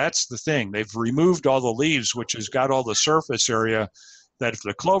leaves. That's the thing. They've removed all the leaves, which has got all the surface area that if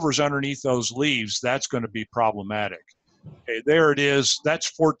the clover's underneath those leaves, that's going to be problematic. Okay, there it is. That's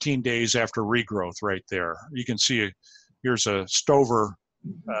 14 days after regrowth right there. You can see here's a stover,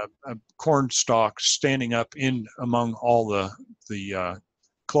 a corn stalk standing up in among all the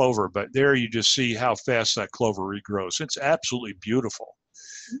clover, but there you just see how fast that clover regrows. It's absolutely beautiful.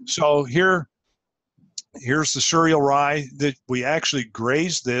 So here's the cereal rye. That we actually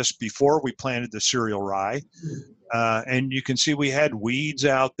grazed this before we planted the cereal rye. And you can see we had weeds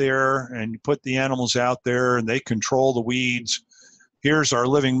out there, and you put the animals out there and they control the weeds. Here's our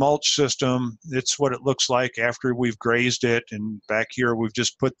living mulch system. It's what it looks like after we've grazed it. And back here, we've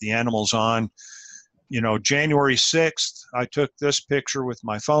just put the animals on. January 6th, I took this picture with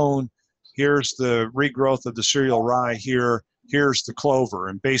my phone. Here's the regrowth of the cereal rye here. Here's the clover.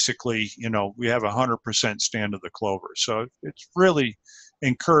 And basically, we have 100% stand of the clover. So it's really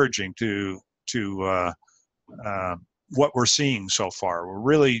encouraging to what we're seeing so far. We're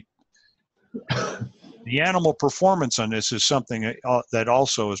really, the animal performance on this is something that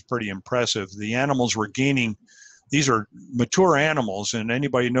also is pretty impressive. The animals were gaining, these are mature animals, and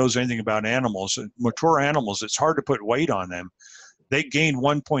anybody who knows anything about animals, mature animals, it's hard to put weight on them. They gain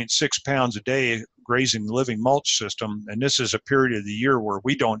 1.6 pounds a day grazing the living mulch system, and this is a period of the year where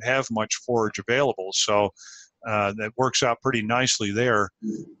we don't have much forage available, so that works out pretty nicely there.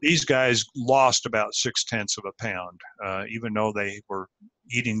 These guys lost about 0.6 of a pound, even though they were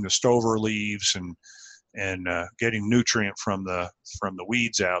eating the stover leaves and getting nutrient from the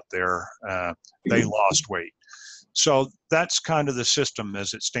weeds out there, they lost weight. So that's kind of the system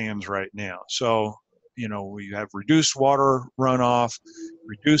as it stands right now. So, we have reduced water runoff,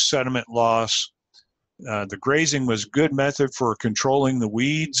 reduced sediment loss. The grazing was a good method for controlling the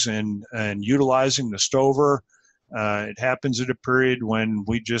weeds and utilizing the stover. It happens at a period when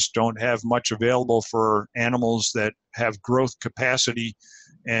we just don't have much available for animals that have growth capacity.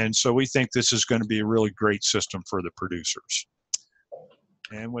 And so we think this is going to be a really great system for the producers.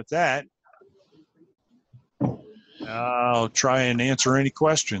 And with that, I'll try and answer any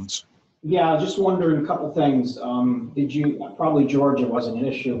questions. Yeah, just wondering a couple things. Probably Georgia wasn't an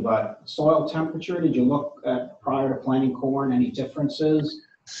issue, but soil temperature, did you look at prior to planting corn, any differences?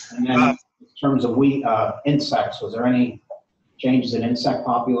 And then in terms of insects, was there any changes in insect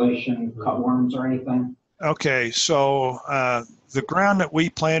population, cutworms or anything? Okay, so the ground that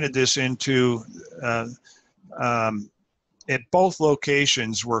we planted this into at both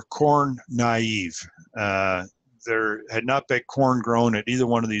locations were corn naive. There had not been corn grown at either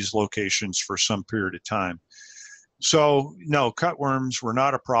one of these locations for some period of time. So no, cutworms were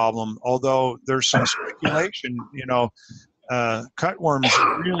not a problem, although there's some speculation,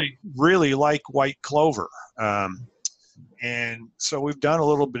 cutworms really like white clover. And so we've done a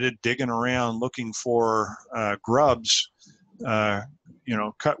little bit of digging around looking for grubs,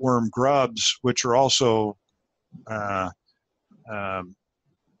 cutworm grubs, which are also,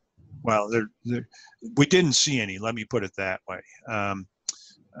 we didn't see any, let me put it that way.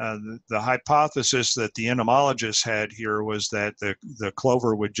 The hypothesis that the entomologists had here was that the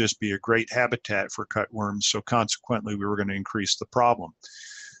clover would just be a great habitat for cutworms, so consequently we were going to increase the problem.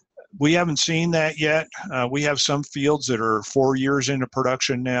 We haven't seen that yet. We have some fields that are 4 years into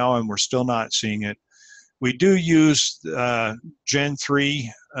production now, and we're still not seeing it. We do use Gen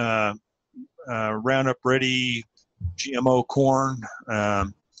 3 Roundup Ready GMO corn.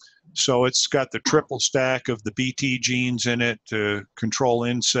 So it's got the triple stack of the Bt genes in it to control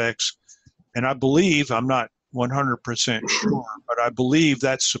insects. And I believe, I'm not 100% sure, but I believe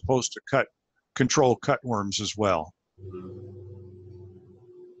that's supposed to control cutworms as well.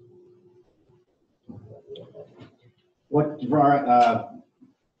 What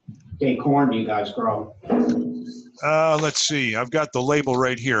day corn do you guys grow? Let's see. I've got the label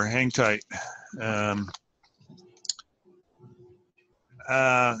right here. Hang tight.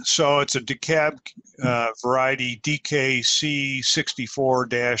 So it's a decab variety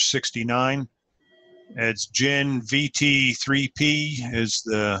DKC64-69. It's Gen VT3P is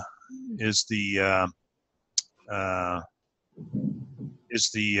the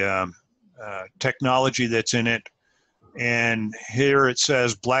technology that's in it. And here it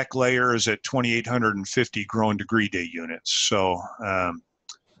says black layer is at 2,850 growing degree day units. So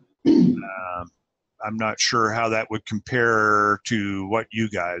I'm not sure how that would compare to what you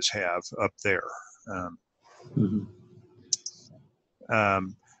guys have up there.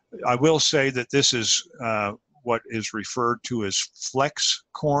 I will say that this is what is referred to as flex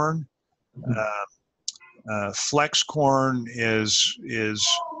corn. Flex corn is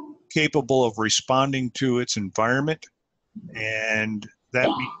capable of responding to its environment, and that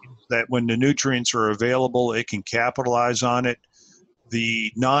means that when the nutrients are available, it can capitalize on it.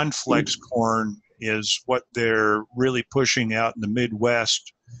 The non-flex corn is what they're really pushing out in the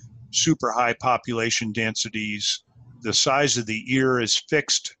Midwest, super high population densities. The size of the ear is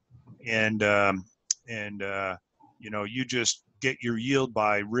fixed, and you just get your yield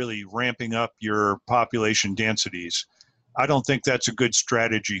by really ramping up your population densities. I don't think that's a good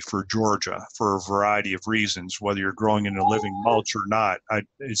strategy for Georgia for a variety of reasons, whether you're growing in a living mulch or not.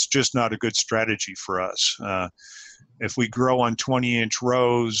 It's just not a good strategy for us. If we grow on 20-inch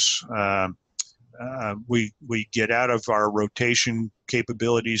rows, we get out of our rotation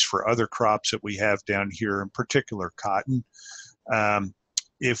capabilities for other crops that we have down here, in particular cotton.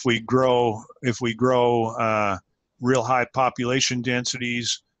 If we grow real high population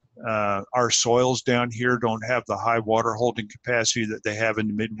densities, our soils down here don't have the high water holding capacity that they have in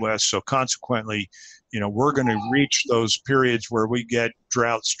the Midwest. So consequently, we're going to reach those periods where we get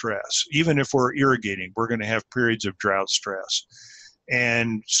drought stress. Even if we're irrigating, we're going to have periods of drought stress.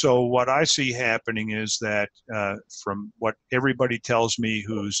 And so what I see happening is that from what everybody tells me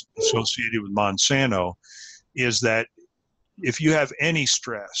who's associated with Monsanto is that if you have any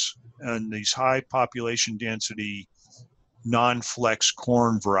stress on these high population density non-flex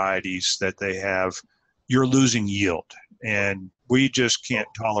corn varieties that they have, you're losing yield. And we just can't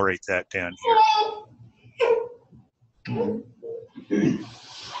tolerate that down here.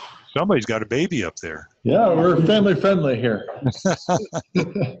 Somebody's got a baby up there. Yeah, we're family friendly here.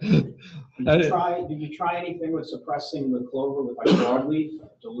 Did you try anything with suppressing the clover with like broadleaf,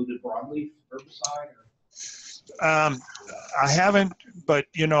 diluted broadleaf herbicide? I haven't, but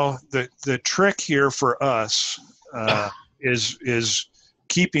the trick here for us is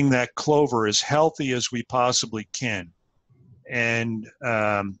keeping that clover as healthy as we possibly can, and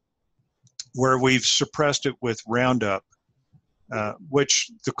where we've suppressed it with Roundup,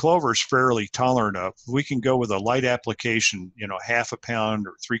 which the clover is fairly tolerant of. We can go with a light application, half a pound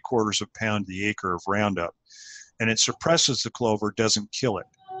or 3/4 pound the acre of Roundup, and it suppresses the clover, doesn't kill it.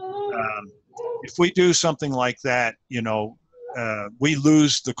 If we do something like that, we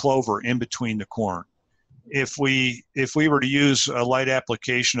lose the clover in between the corn. If we were to use a light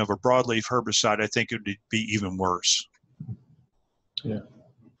application of a broadleaf herbicide, I think it would be even worse. Yeah.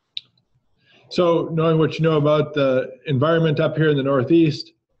 So knowing what you know about the environment up here in the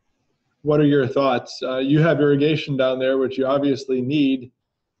Northeast, what are your thoughts? You have irrigation down there, which you obviously need.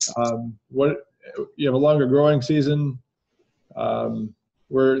 You have a longer growing season.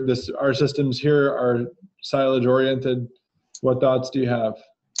 Our systems here are silage oriented. What thoughts do you have?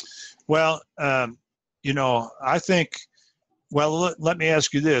 Well, I think, let me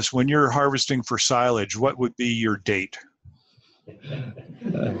ask you this. When you're harvesting for silage, what would be your date? You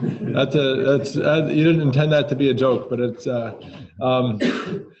didn't intend that to be a joke, but it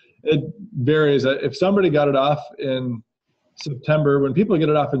varies. If somebody got it off in September, when people get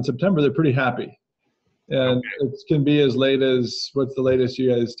it off in September, they're pretty happy. And it can be as late as, what's the latest you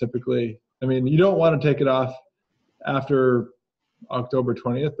guys typically? I mean, you don't want to take it off after October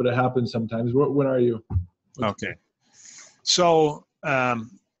 20th, but it happens sometimes. When are you? Okay. So,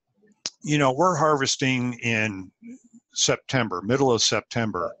 we're harvesting in September, middle of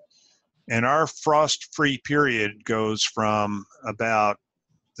September. And our frost-free period goes from about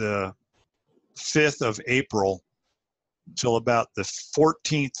the 5th of April till about the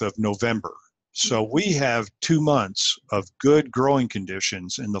 14th of November. So we have 2 months of good growing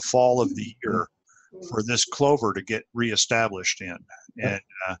conditions in the fall of the year for this clover to get reestablished in.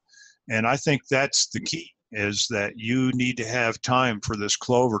 And I think that's the key, is that you need to have time for this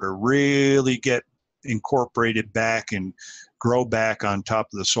clover to really get incorporated back and grow back on top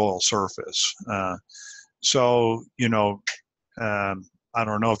of the soil surface. I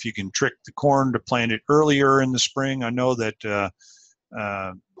don't know if you can trick the corn to plant it earlier in the spring. I know that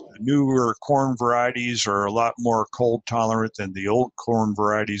newer corn varieties are a lot more cold tolerant than the old corn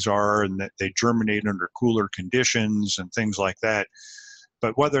varieties are, and that they germinate under cooler conditions and things like that.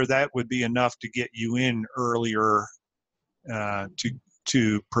 But whether that would be enough to get you in earlier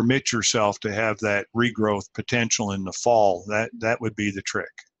to permit yourself to have that regrowth potential in the fall, that would be the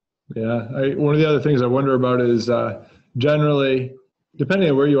trick. Yeah, one of the other things I wonder about is generally, depending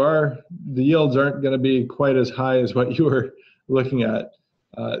on where you are, the yields aren't going to be quite as high as what you were looking at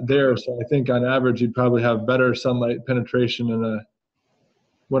there. So I think on average, you'd probably have better sunlight penetration in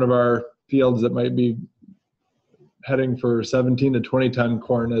one of our fields that might be heading for 17 to 20 ton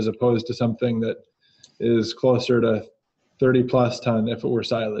corn, as opposed to something that is closer to 30 plus ton if it were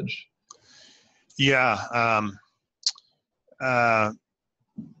silage. Yeah.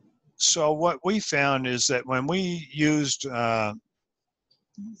 So what we found is that when we used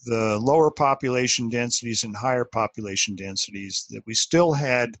the lower population densities and higher population densities, that we still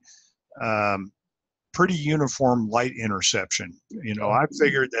had pretty uniform light interception. I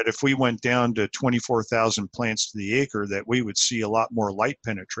figured that if we went down to 24,000 plants to the acre, that we would see a lot more light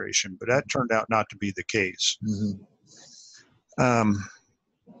penetration, but that turned out not to be the case. Mm-hmm.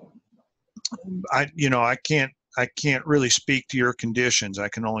 I can't really speak to your conditions. I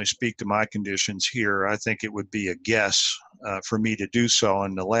can only speak to my conditions here. I think it would be a guess for me to do so,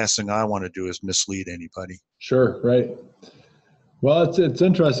 and the last thing I want to do is mislead anybody. Sure, right. Well, it's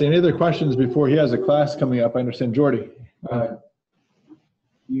interesting. Any other questions before he has a class coming up? I understand, Jordy.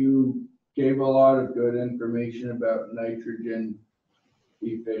 You gave a lot of good information about nitrogen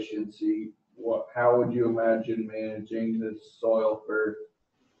efficiency. How would you imagine managing the soil for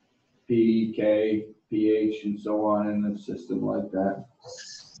P, K, pH, and so on in a system like that?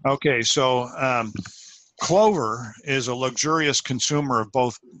 Okay, so clover is a luxurious consumer of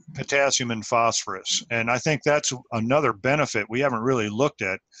both potassium and phosphorus, and I think that's another benefit. We haven't really looked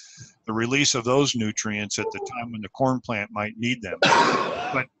at the release of those nutrients at the time when the corn plant might need them.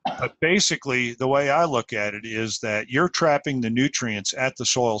 But basically, the way I look at it is that you're trapping the nutrients at the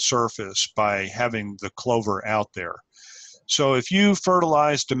soil surface by having the clover out there. So if you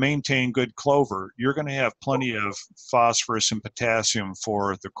fertilize to maintain good clover, you're going to have plenty of phosphorus and potassium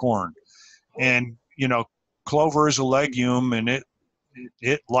for the corn. And, clover is a legume, and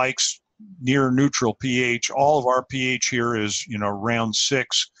it likes near neutral pH. All of our pH here is, around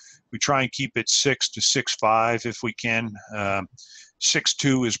 6. We try and keep it 6 to 6.5 if we can.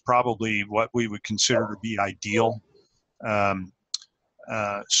 6.2 is probably what we would consider to be ideal.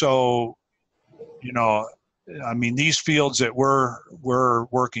 So, you know, I mean, these fields that we're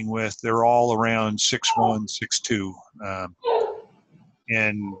working with, they're all around 6.1, 6.2,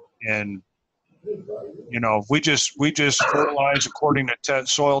 and you know, we just fertilize according to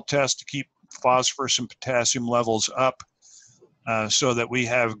soil tests to keep phosphorus and potassium levels up, so that we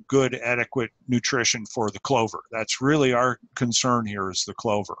have good, adequate nutrition for the clover. That's really our concern here, is the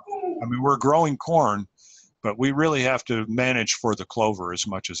clover. I mean, we're growing corn, but we really have to manage for the clover as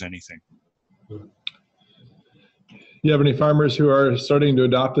much as anything. You have any farmers who are starting to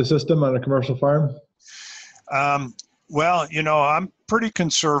adopt the system on a commercial farm? Well, you know, I'm pretty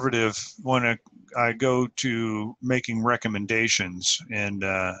conservative when I go to making recommendations, and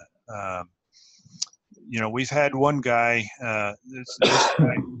you know, we've had one guy, this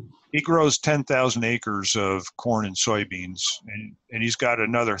guy, he grows 10,000 acres of corn and soybeans, and he's got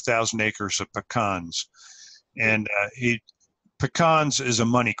another 1,000 acres of pecans, and pecans is a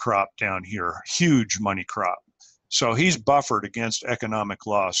money crop down here, huge money crop. So he's buffered against economic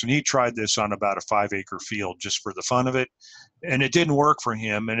loss, and he tried this on about a 5-acre field just for the fun of it, and it didn't work for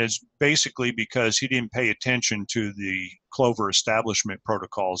him. And it's basically because he didn't pay attention to the clover establishment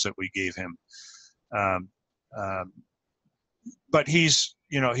protocols that we gave him. But he's,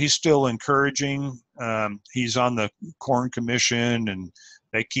 you know, he's still encouraging. He's on the Corn Commission, and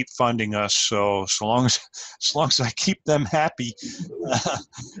they keep funding us. So long as I keep them happy,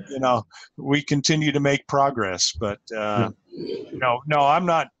 you know, we continue to make progress. But you know, no, I'm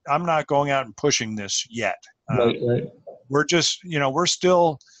not going out and pushing this yet. Right. We're just, you know, we're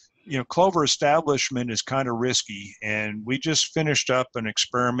still, you know, clover establishment is kind of risky, and we just finished up an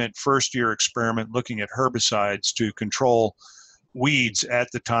experiment, first-year experiment, looking at herbicides to control weeds at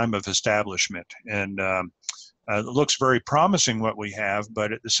the time of establishment. And it looks very promising what we have,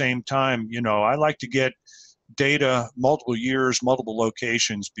 but at the same time, you know, I like to get data multiple years, multiple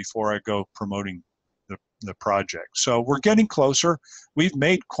locations before I go promoting the project. So we're getting closer. We've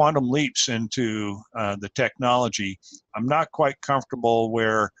made quantum leaps into the technology. I'm not quite comfortable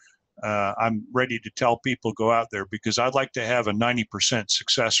where I'm ready to tell people go out there, because I'd like to have a 90%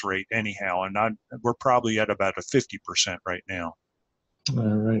 success rate anyhow, and we're probably at about a 50% right now. All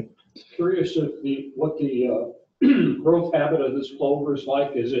right. Curious what the growth habit of this clover is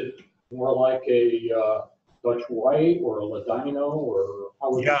like. Is it more like a Dutch white or a ladino, or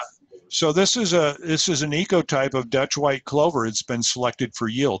how would So this is an ecotype of Dutch white clover. It's been selected for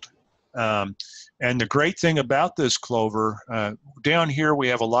yield. And the great thing about this clover, down here we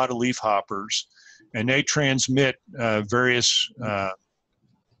have a lot of leaf hoppers, and they transmit various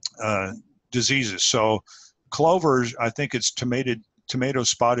diseases. So clovers, I think it's tomato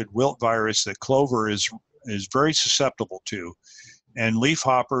spotted wilt virus that clover is very susceptible to, and leaf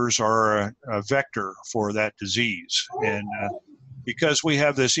hoppers are a vector for that disease. And because we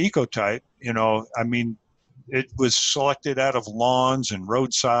have this ecotype, you know, I mean, it was selected out of lawns and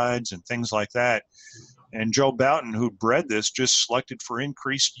roadsides and things like that. And Joe Boughton, who bred this, just selected for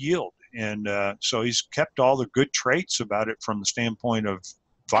increased yield. And so he's kept all the good traits about it from the standpoint of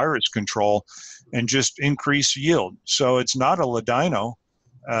virus control and just increased yield. So it's not a ladino.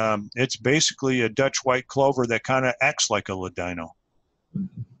 It's basically a Dutch white clover that kind of acts like a ladino.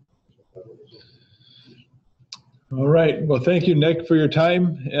 All right. Well, thank you, Nick, for your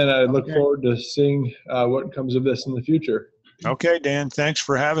time, and I look forward to seeing what comes of this in the future. Okay, Dan, thanks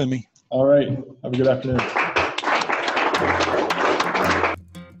for having me. All right. Have a good afternoon.